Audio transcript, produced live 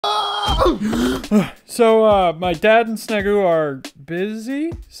So, my dad and Snagoo are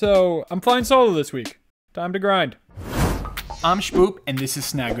busy, so I'm flying solo this week. Time to grind. I'm Schboop, and this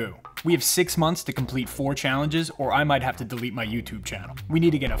is Snagoo. We have 6 months to complete 4 challenges, or I might have to delete my YouTube channel. We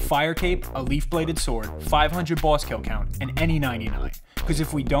need to get a fire cape, a leaf-bladed sword, 500 boss kill count, and any 99. Because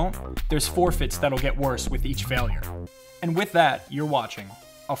if we don't, there's forfeits that'll get worse with each failure. And with that, you're watching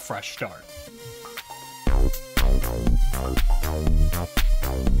A Fresh Start.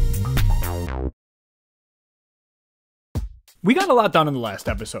 We got a lot done in the last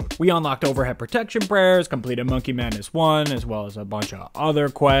episode. We unlocked overhead protection prayers, completed Monkey Madness 1, as well as a bunch of other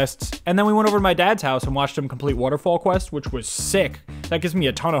quests. And then we went over to my dad's house and watched him complete Waterfall quest, which was sick. That gives me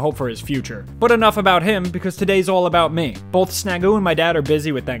a ton of hope for his future. But enough about him, because today's all about me. Both Snagoo and my dad are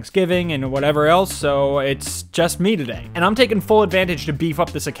busy with Thanksgiving and whatever else, so it's just me today. And I'm taking full advantage to beef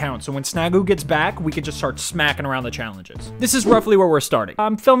up this account, so when Snagoo gets back, we can just start smacking around the challenges. This is roughly where we're starting.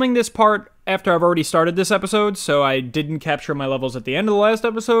 I'm filming this part after I've already started this episode, so I didn't capture my levels at the end of the last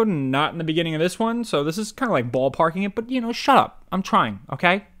episode and not in the beginning of this one, so this is kind of like ballparking it, but you know, shut up. I'm trying,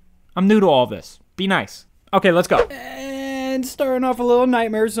 okay? I'm new to all this. Be nice. Okay, let's go. And starting off a little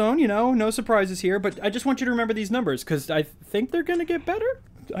Nightmare Zone, you know, no surprises here, but I just want you to remember these numbers, because I think they're gonna get better.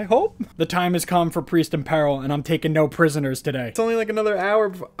 I hope. The time has come for Priest in Peril, and I'm taking no prisoners today. It's only like another hour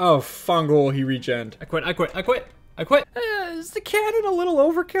before— oh, fungal, he regen. I quit. Is the cannon a little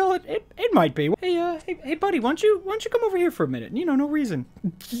overkill? It might be. Hey, buddy, why don't you come over here for a minute? You know, no reason.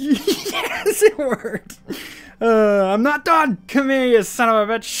 Yes, it worked. I'm not done. Come here, you son of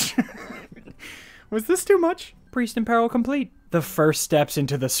a bitch. Was this too much? Priest in Peril complete. The first steps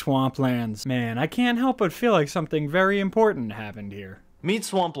into the swamplands. Man, I can't help but feel like something very important happened here. Meet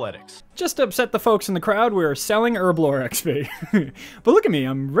Swampletics. Just to upset the folks in the crowd, we're selling Herblore XP. But look at me,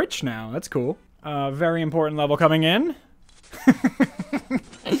 I'm rich now. That's cool. Very important level coming in.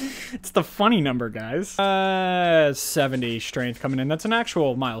 It's the funny number, guys. 70 strength coming in. That's an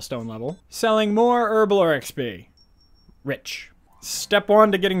actual milestone level. Selling more Herblore XP. Rich. Step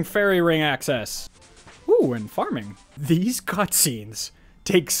 1 to getting fairy ring access. Ooh, and farming. These cutscenes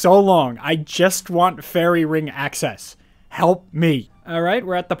take so long. I just want fairy ring access. Help me. All right,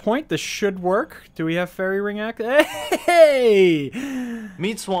 we're at the point. This should work. Do we have fairy ring access? Hey!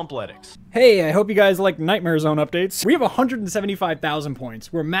 Meet Swampletics. Hey, I hope you guys like Nightmare Zone updates. We have 175,000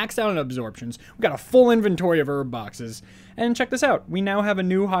 points. We're maxed out on absorptions. We got a full inventory of herb boxes. And check this out. We now have a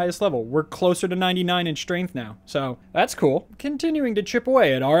new highest level. We're closer to 99 in strength now. So, that's cool. Continuing to chip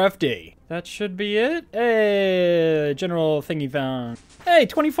away at RFD. That should be it. Hey, general thingy thong. Hey,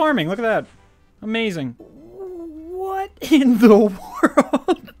 20 farming. Look at that. Amazing. What in the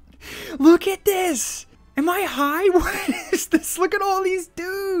world? Look at this. Am I high? What is this? Look at all these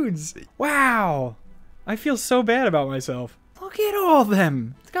dudes. Wow. I feel so bad about myself. Look at all of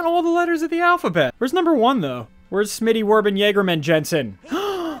them. It's got all the letters of the alphabet. Where's number 1, though? Where's Smitty Werben Jaegerman Jensen?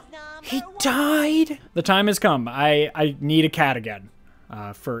 He died? The time has come. I need a cat again.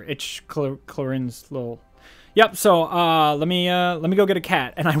 For Clarin's little... Yep, so, let me go get a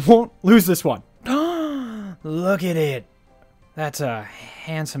cat, and I won't lose this one. Look at it. That's a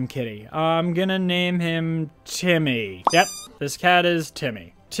handsome kitty. I'm gonna name him Timmy. Yep, this cat is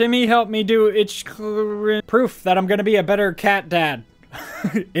Timmy. Timmy helped me do proof that I'm gonna be a better cat dad.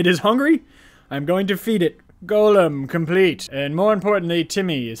 It is hungry. I'm going to feed it. Golem complete. And more importantly,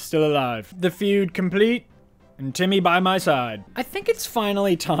 Timmy is still alive. The feud complete. And Timmy by my side. I think it's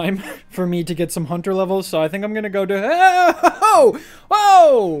finally time for me to get some hunter levels, so I think I'm gonna go to... Oh!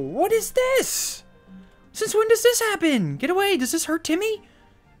 Whoa! What is this? Since when does this happen? Get away. Does this hurt Timmy?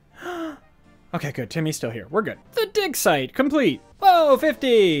 Okay, good. Timmy's still here. We're good. The dig site complete. Whoa,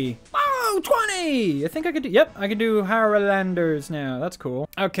 50. Whoa, 20. I think I could do... Yep, I can do Harlanders now. That's cool.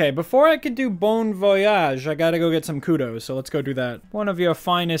 Okay, before I could do Bon Voyage, I gotta go get some Kudos, so let's go do that. One of your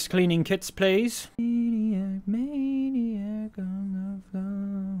finest cleaning kits, please. Maniac on the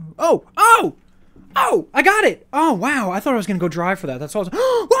floor. Oh! Oh! Oh! I got it! Oh, wow. I thought I was gonna go drive for that. That's awesome.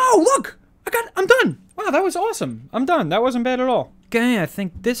 Whoa, look! I'm done. Wow, that was awesome. I'm done. That wasn't bad at all. Okay, I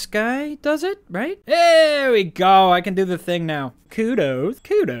think this guy does it, right? There we go. I can do the thing now. Kudos.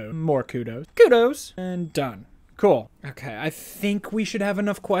 Kudos. More kudos. Kudos. And done. Cool. Okay, I think we should have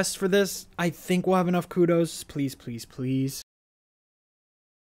enough quests for this. I think we'll have enough kudos. Please, please, please.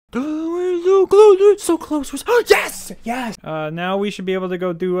 We're so close. So close. Oh, yes! Yes! Now we should be able to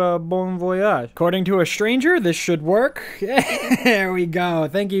go do a Bon Voyage. According to a stranger, this should work. There we go.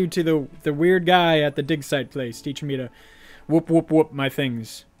 Thank you to the weird guy at the dig site place teaching me to whoop, whoop, whoop my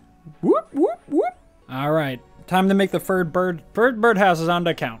things. Whoop, whoop, whoop. All right. Time to make the Birdhouse is on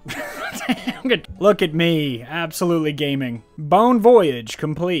the count. Look at me, absolutely gaming. Bone voyage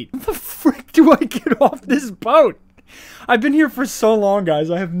complete. How the frick do I get off this boat? I've been here for so long, guys.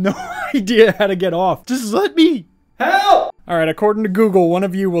 I have no idea how to get off. Just let me. Help! Alright, according to Google, one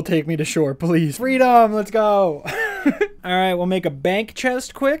of you will take me to shore, please. Freedom, let's go. Alright, we'll make a bank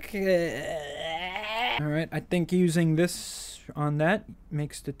chest quick. Alright, I think using this on that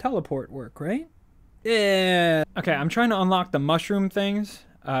makes the teleport work, right? Yeah. Okay, I'm trying to unlock the mushroom things.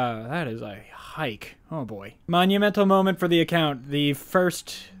 That is a hike. Oh boy. Monumental moment for the account. The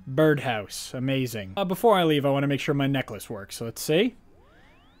first birdhouse. Amazing. Before I leave, I want to make sure my necklace works. So let's see.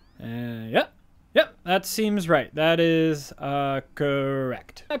 Yep. Yep, that seems right. That is,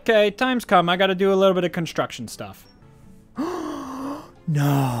 correct. Okay, time's come. I gotta do a little bit of construction stuff.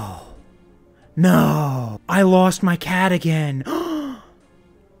 No. No. I lost my cat again.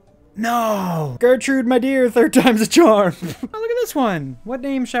 No! Gertrude, my dear, third time's a charm. Oh, look at this one. What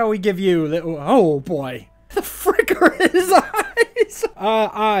name shall we give you? Oh, boy. The frick are his eyes?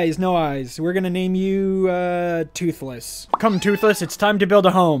 Eyes, no eyes. We're gonna name you, Toothless. Come, Toothless, it's time to build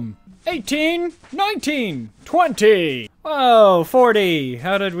a home. 18, 19, 20. Whoa, 40.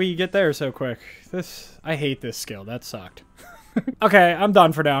 How did we get there so quick? I hate this skill. That sucked. Okay, I'm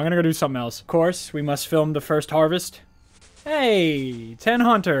done for now. I'm gonna go do something else. Of course, we must film the first harvest. Hey, 10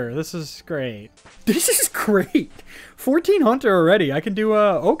 hunter. This is great. This is great. 14 hunter already. I can do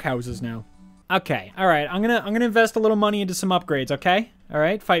oak houses now. Okay. All right. I'm gonna invest a little money into some upgrades. Okay. All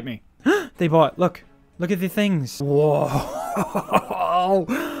right. Fight me. They bought. Look at the things. Whoa.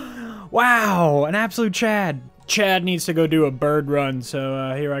 Wow. An absolute Chad. Chad needs to go do a bird run.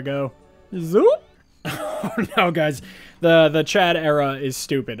 So here I go. Zoop. Oh no, guys. The Chad era is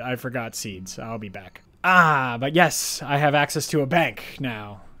stupid. I forgot seeds. I'll be back. Ah, but yes, I have access to a bank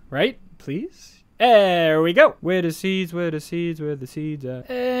now, right? Please? There we go. Where the seeds, where the seeds, where the seeds at?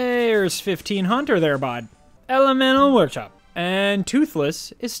 There's 15 hunter there, bud. Elemental workshop. And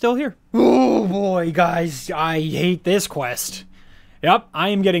Toothless is still here. Oh boy, guys, I hate this quest. Yep, I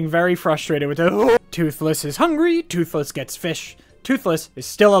am getting very frustrated with it. Toothless is hungry, Toothless gets fish. Toothless is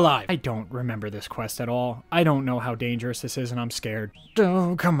still alive. I don't remember this quest at all. I don't know how dangerous this is and I'm scared.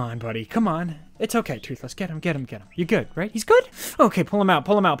 Oh, come on, buddy. Come on. It's okay, Toothless. Get him, get him, get him. You're good, right? He's good? Okay, pull him out,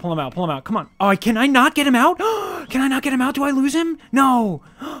 pull him out, pull him out, pull him out. Come on. Oh, can I not get him out? Can I not get him out? Do I lose him? No.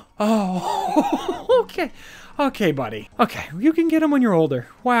 Oh, okay. Okay, buddy. Okay, you can get him when you're older.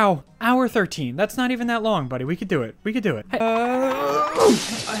 Wow. Hour 13. That's not even that long, buddy. We could do it. We could do it.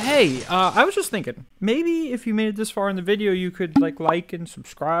 Hey, I was just thinking, maybe if you made it this far in the video, you could like and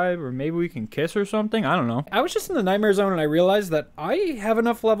subscribe, or maybe we can kiss or something. I don't know. I was just in the Nightmare Zone and I realized that I have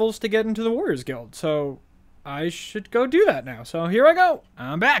enough levels to get into the Warriors Guild, so I should go do that now. So here I go.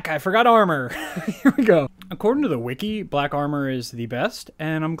 I'm back. I forgot armor. Here we go. According to the wiki, black armor is the best,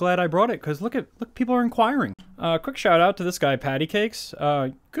 and I'm glad I brought it because look, people are inquiring. Quick shout out to this guy, Patty Cakes.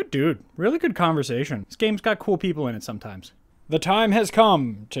 Good dude. Really good conversation. This game's got cool people in it sometimes. The time has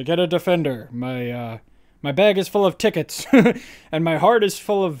come to get a defender. My bag is full of tickets, and my heart is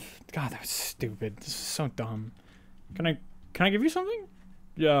full of. God, that was stupid. This is so dumb. Can I give you something?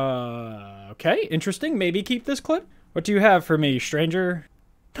 Okay, interesting. Maybe keep this clip. What do you have for me, stranger?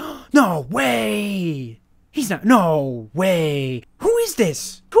 No way! He's not. No way! Who is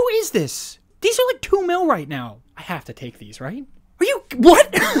this? Who is this? These are like 2 mil right now. I have to take these, right? Are you.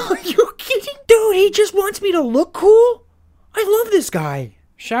 What? Are you kidding? Dude, he just wants me to look cool? I love this guy.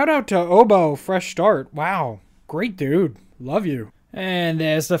 Shout out to Obo, fresh start. Wow. Great dude. Love you. And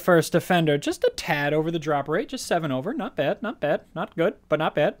there's the first defender. Just a tad over the drop rate. Just 7 over. Not bad. Not bad. Not good, but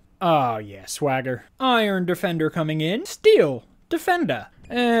not bad. Oh, yeah. Swagger. Iron defender coming in. Steel defender.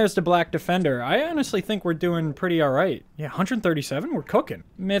 There's the black defender. I honestly think we're doing pretty all right. Yeah, 137. We're cooking.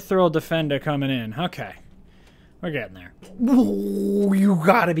 Mithril defender coming in. Okay. We're getting there. Ooh, you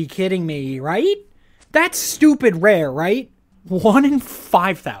gotta be kidding me, right? That's stupid rare, right? 1 in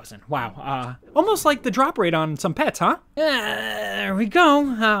 5,000. Wow. Almost like the drop rate on some pets, huh? There we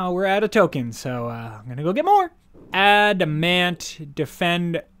go. We're out of tokens, so I'm gonna go get more. Adamant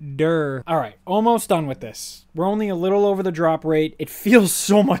defender. All right, almost done with this. We're only a little over the drop rate. It feels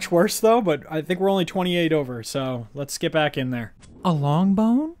so much worse though, but I think we're only 28 over, so let's get back in there. A long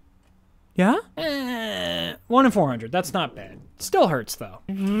bone? Yeah? 1 in 400. That's not bad. Still hurts though.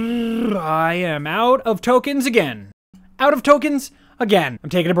 I am out of tokens again. Out of tokens again. I'm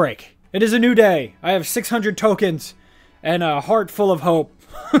taking a break. It is a new day. I have 600 tokens and a heart full of hope.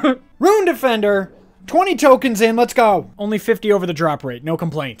 Rune defender. 20 tokens in, let's go. Only 50 over the drop rate, no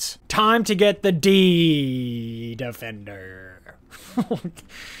complaints. Time to get the D defender.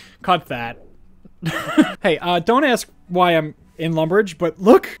 Cut that. Hey, don't ask why I'm in Lumbridge, but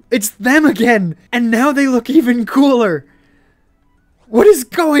look, it's them again, and now they look even cooler. What is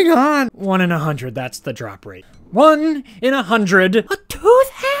going on? 1 in 100, that's the drop rate. 1 in 100. A tooth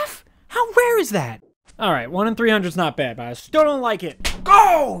half? How rare is that? All right, 1 in 300's not bad, but I still don't like it.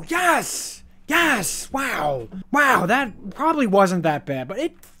 Oh, yes! Yes! Wow! Wow, that probably wasn't that bad, but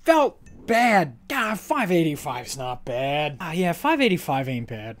it felt bad. God, 585's not bad. Yeah, 585 ain't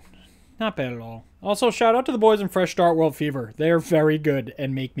bad. Not bad at all. Also, shout out to the boys in Fresh Start World Fever. They are very good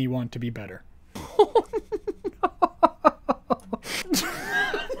and make me want to be better.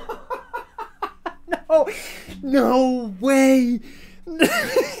 No! No way!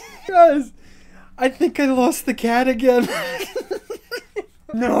 Guys, I think I lost the cat again.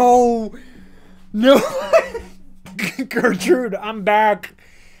 No! No! Gertrude, I'm back.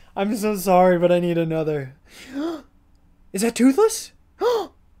 I'm so sorry, but I need another. Is that Toothless?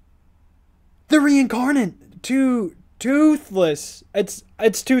 The reincarnate. Toothless.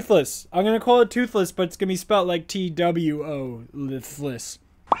 It's Toothless. I'm gonna call it Toothless, but it's gonna be spelled like T-W-O-less.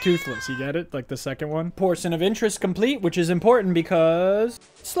 Toothless, you get it? Like the second one. Portion of interest complete, which is important because...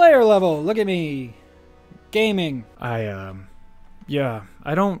 Slayer level, look at me. Gaming. Yeah,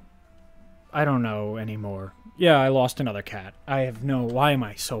 I don't know anymore. Yeah, I lost another cat. Why am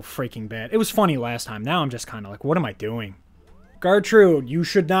I so freaking bad? It was funny last time. Now I'm just kind of like, what am I doing? Gertrude, you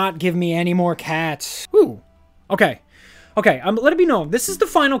should not give me any more cats. Ooh. Okay. Okay, let it be known. This is the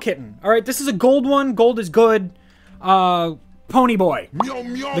final kitten. All right, this is a gold one. Gold is good. Pony Boy.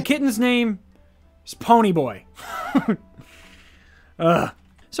 The kitten's name is Pony Boy.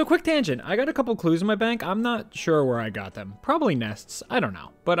 So quick tangent. I got a couple clues in my bank. I'm not sure where I got them. Probably nests. I don't know.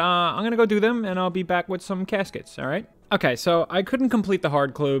 But I'm gonna go do them and I'll be back with some caskets, all right? Okay, so I couldn't complete the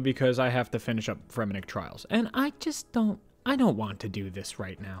hard clue because I have to finish up Fremennik Trials. And I don't want to do this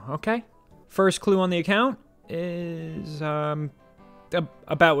right now, okay? First clue on the account is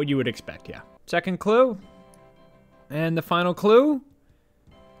about what you would expect, yeah. Second clue. And the final clue?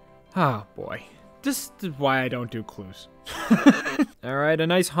 Oh, boy. This is why I don't do clues. Alright, a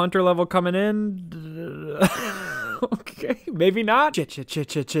nice hunter level coming in. Okay, maybe not.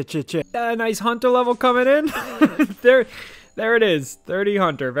 A nice hunter level coming in. There it is. 30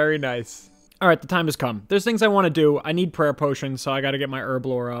 hunter, very nice. Alright, the time has come. There's things I want to do. I need prayer potions, so I gotta get my herb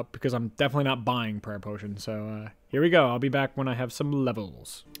lore up because I'm definitely not buying prayer potions. So, here we go. I'll be back when I have some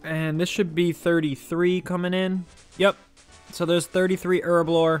levels. And this should be 33 coming in. Yep. So there's 33 herb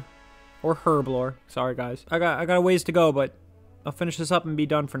lore. Or herb lore. Sorry, guys. I got a ways to go, but I'll finish this up and be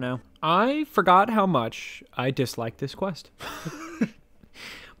done for now. I forgot how much I dislike this quest.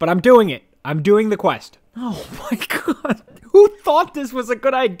 But I'm doing it. I'm doing the quest. Oh my god. Who thought this was a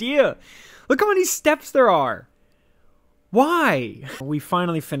good idea? Look how many steps there are. Why? We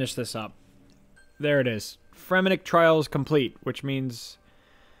finally finished this up. There it is. Fremennik Trials complete, which means...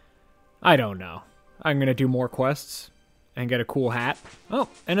 I don't know. I'm gonna do more quests. And get a cool hat. Oh,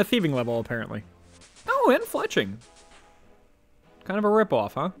 and a thieving level, apparently. Oh, and fletching. Kind of a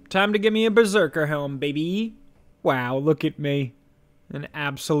ripoff, huh? Time to give me a berserker helm, baby. Wow, look at me. An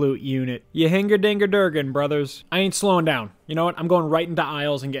absolute unit. You hinger-dinger-durgan, brothers. I ain't slowing down. You know what? I'm going right into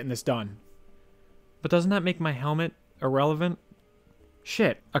aisles and getting this done. But doesn't that make my helmet irrelevant?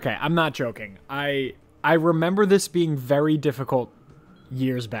 Shit. Okay, I'm not joking. I remember this being very difficult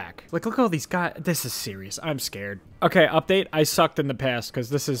years back. Like, look at all these guys. This is serious. I'm scared. Okay, update. I sucked in the past because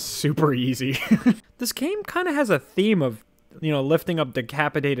this is super easy. This game kind of has a theme of, you know, lifting up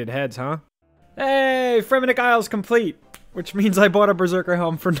decapitated heads, huh? Hey, Fremennik Isles complete. Which means I bought a Berserker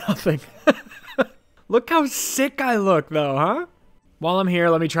helm for nothing. Look how sick I look, though, huh? While I'm here,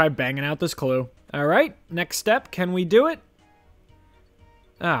 let me try banging out this clue. All right, next step. Can we do it?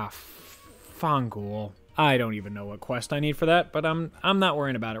 Ah, Fongul. I don't even know what quest I need for that, but I'm not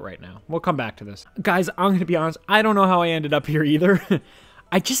worrying about it right now. We'll come back to this. Guys, I'm gonna be honest, I don't know how I ended up here either.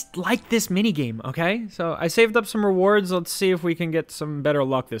 I just like this minigame, okay? So I saved up some rewards. Let's see if we can get some better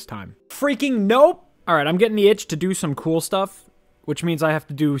luck this time. Freaking nope! Alright, I'm getting the itch to do some cool stuff, which means I have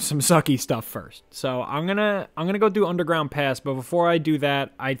to do some sucky stuff first. So I'm gonna go do Underground Pass, but before I do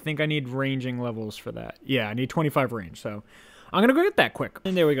that, I think I need ranging levels for that. Yeah, I need 25 range, so I'm gonna go get that quick.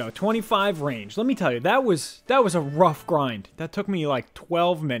 And there we go, 25 range. Let me tell you, that was a rough grind. That took me like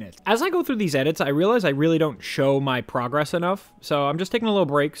 12 minutes. As I go through these edits, I realize I really don't show my progress enough. So I'm just taking a little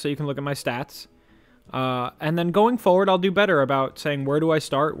break so you can look at my stats. And then going forward, I'll do better about saying where do I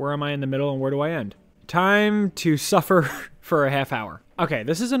start, where am I in the middle, and where do I end. Time to suffer for a half hour. Okay,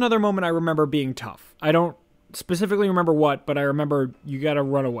 this is another moment I remember being tough. I don't specifically remember what, but I remember you gotta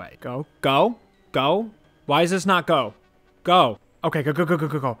run away. Go, go, go. Why does this not go? Go. Okay, go, go, go, go,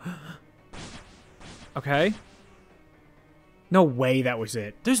 go, go. Okay. No way that was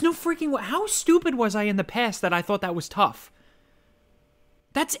it. There's no freaking way. How stupid was I in the past that I thought that was tough?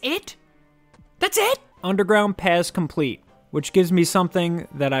 That's it? That's it? Underground pass complete, which gives me something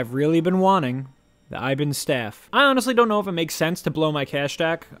that I've really been wanting, the Ibin staff. I honestly don't know if it makes sense to blow my cash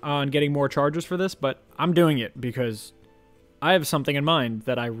stack on getting more charges for this, but I'm doing it because I have something in mind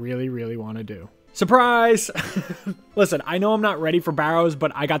that I really, really want to do. Surprise! Listen, I know I'm not ready for Barrows,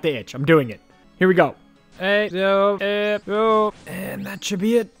 but I got the itch. I'm doing it. Here we go. Hey, and that should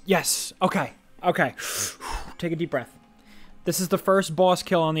be it. Yes. Okay. Okay. Take a deep breath. This is the first boss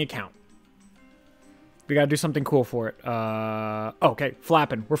kill on the account. We gotta do something cool for it. Okay,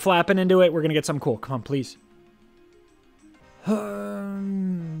 flapping. We're flapping into it. We're gonna get something cool. Come on, please.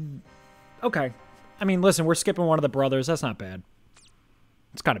 Okay. I mean, listen, we're skipping one of the brothers. That's not bad.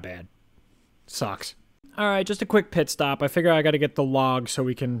 It's kind of bad. Sucks. Alright, just a quick pit stop. I figure I gotta get the log so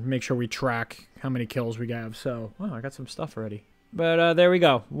we can make sure we track how many kills we have. So, wow, I got some stuff already. But, there we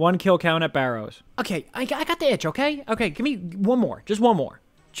go. 1 kill count at Barrows. Okay, I got the itch, okay? Okay, give me one more. Just one more.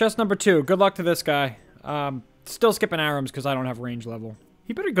 Chest number 2. Good luck to this guy. Still skipping Arams because I don't have range level.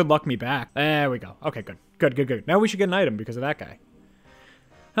 He better good luck me back. There we go. Okay, good. Good, good, good. Now we should get an item because of that guy.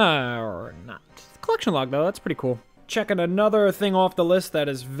 Or not. Collection log, though. That's pretty cool. Checking another thing off the list that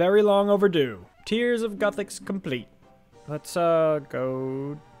is very long overdue. Tears of Gothics complete. Let's,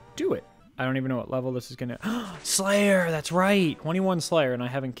 go do it. I don't even know what level this is gonna... Slayer! That's right! 21 Slayer, and I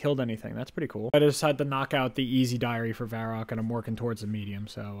haven't killed anything. That's pretty cool. I decided to knock out the easy diary for Varrock, and I'm working towards the medium,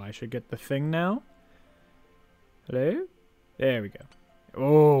 so I should get the thing now. Hello? There we go.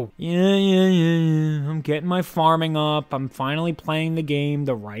 Oh. Yeah. I'm getting my farming up. I'm finally playing the game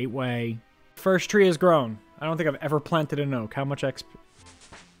the right way. First tree has grown. I don't think I've ever planted an oak. How much XP?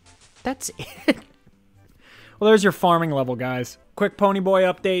 That's it. Well, there's your farming level, guys. Quick Ponyboy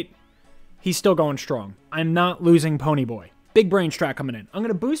update. He's still going strong. I'm not losing Ponyboy. Big brain strat coming in. I'm going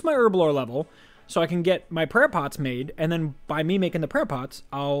to boost my Herblore level so I can get my prayer pots made, and then by me making the prayer pots,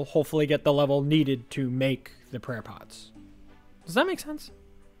 I'll hopefully get the level needed to make the prayer pots. Does that make sense?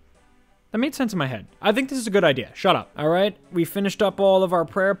 That made sense in my head. I think this is a good idea. Shut up. All right, we finished up all of our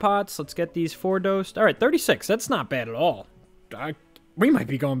prayer pots. Let's get these 4 dosed. All right, 36. That's not bad at all. We might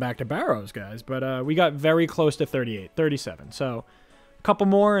be going back to Barrows, guys, but we got very close to 38, 37. So a couple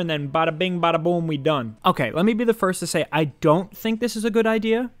more, and then bada bing, bada boom, we done. Okay, let me be the first to say I don't think this is a good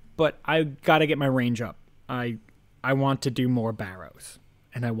idea, but I gotta get my range up. I want to do more Barrows,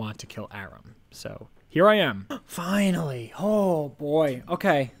 and I want to kill Aram. So here I am. Finally. Oh, boy.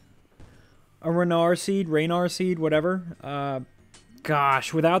 Okay. A Renar seed, whatever.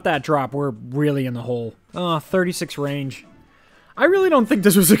 Gosh, without that drop, we're really in the hole. 36 range. I really don't think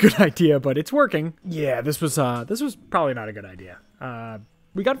this was a good idea, but it's working. Yeah, this was probably not a good idea.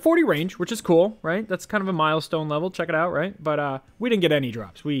 We got 40 range, which is cool, right? That's kind of a milestone level. Check it out, right? But we didn't get any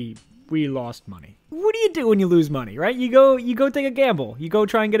drops. We lost money. What do you do when you lose money, right? You go take a gamble. You go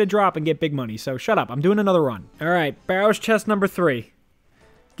try and get a drop and get big money. So shut up. I'm doing another run. All right, Barrows chest number 3.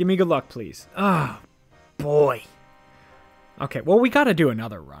 Give me good luck, please. Oh, boy. Okay, well, we got to do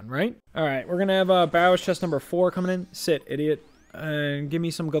another run, right? All right, we're going to have Barrows chest number 4 coming in. Sit, idiot. And give me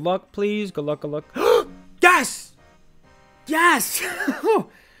some good luck, please. Good luck, good luck. Yes! Yes!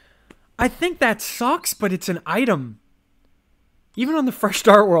 I think that sucks, but it's an item. Even on the Fresh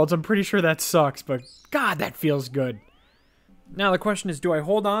Start Worlds, I'm pretty sure that sucks, but God, that feels good. Now, the question is, do I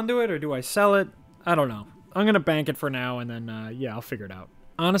hold on to it or do I sell it? I don't know. I'm going to bank it for now, and then, yeah, I'll figure it out.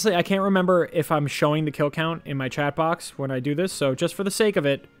 Honestly, I can't remember if I'm showing the kill count in my chat box when I do this, so just for the sake of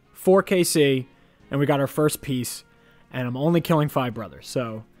it, 4 KC, and we got our first piece, and I'm only killing 5 brothers,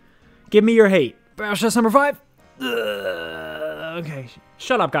 so give me your hate. Barrows chest number 5. Okay,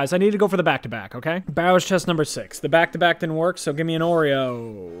 shut up, guys. I need to go for the back-to-back, okay? Barrows chest number 6. The back-to-back didn't work, so give me an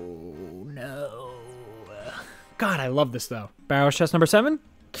Oreo. No. God, I love this, though. Barrows chest number 7.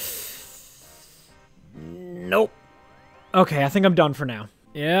 Nope. Okay, I think I'm done for now.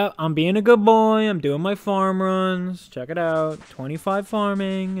 Yeah, I'm being a good boy. I'm doing my farm runs. Check it out. 25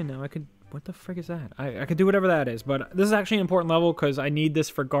 farming, and now I could... What the frick is that? I could do whatever that is, but this is actually an important level because I need this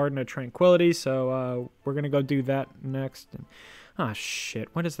for Garden of Tranquility, so we're going to go do that next. Ah, shit.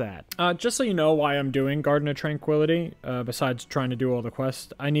 What is that? Just so you know why I'm doing Garden of Tranquility, besides trying to do all the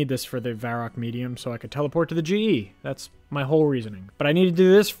quests, I need this for the Varrock medium so I could teleport to the GE. That's my whole reasoning. But I need to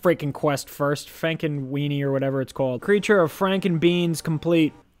do this freaking quest first. Franken Weenie or whatever it's called. Creature of Franken Beans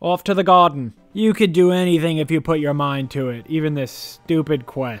complete. Off to the garden. You could do anything if you put your mind to it, even this stupid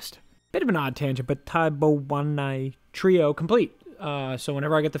quest. Bit of an odd tangent, but Taibowanai Trio complete. So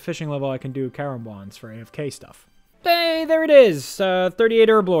whenever I get the fishing level, I can do Karambwans for AFK stuff. Hey, there it is. 38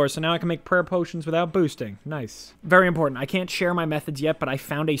 herblore, so now I can make prayer potions without boosting. Nice. Very important. I can't share my methods yet, but I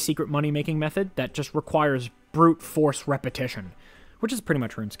found a secret money-making method that just requires brute force repetition, which is pretty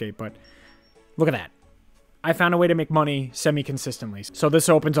much RuneScape, but look at that. I found a way to make money semi-consistently, so this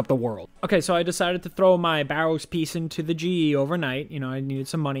opens up the world. Okay, so I decided to throw my Barrows piece into the GE overnight. You know, I needed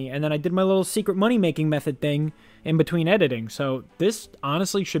some money, and then I did my little secret money-making method thing in between editing, so this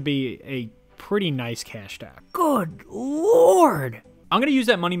honestly should be a pretty nice cash stack. Good lord! I'm gonna use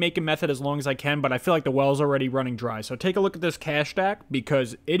that money-making method as long as I can, but I feel like the well's already running dry, so take a look at this cash stack,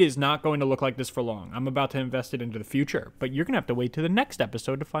 because it is not going to look like this for long. I'm about to invest it into the future, but you're gonna have to wait to the next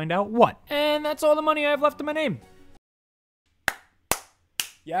episode to find out what. And that's all the money I have left in my name.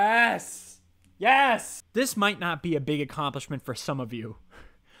 Yes! Yes! This might not be a big accomplishment for some of you,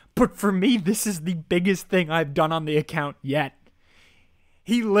 but for me, this is the biggest thing I've done on the account yet.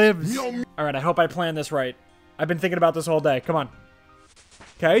 He lives. Alright, I hope I planned this right. I've been thinking about this all day. Come on.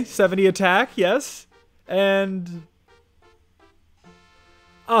 Okay, 70 attack, yes. And...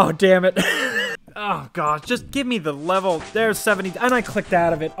 oh, damn it. Oh, gosh, just give me the level. There's 70, and I clicked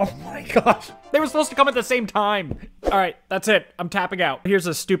out of it. Oh my gosh. They were supposed to come at the same time. All right, that's it. I'm tapping out. Here's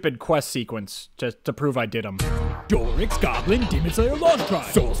a stupid quest sequence just to prove I did them. Dorix, Goblin, Demon Slayer, Lost Tribe,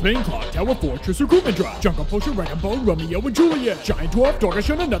 Soulsbane, Clock Tower, Fortress, Recruitment Drive, Jungle Potion, Wrecking Ball, Romeo and Juliet, Giant Dwarf, Dorkish,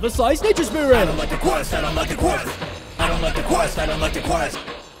 and another slice, Nature Spirit. I don't like the quest, I don't like the quest. I don't like the quest, I don't like the quest.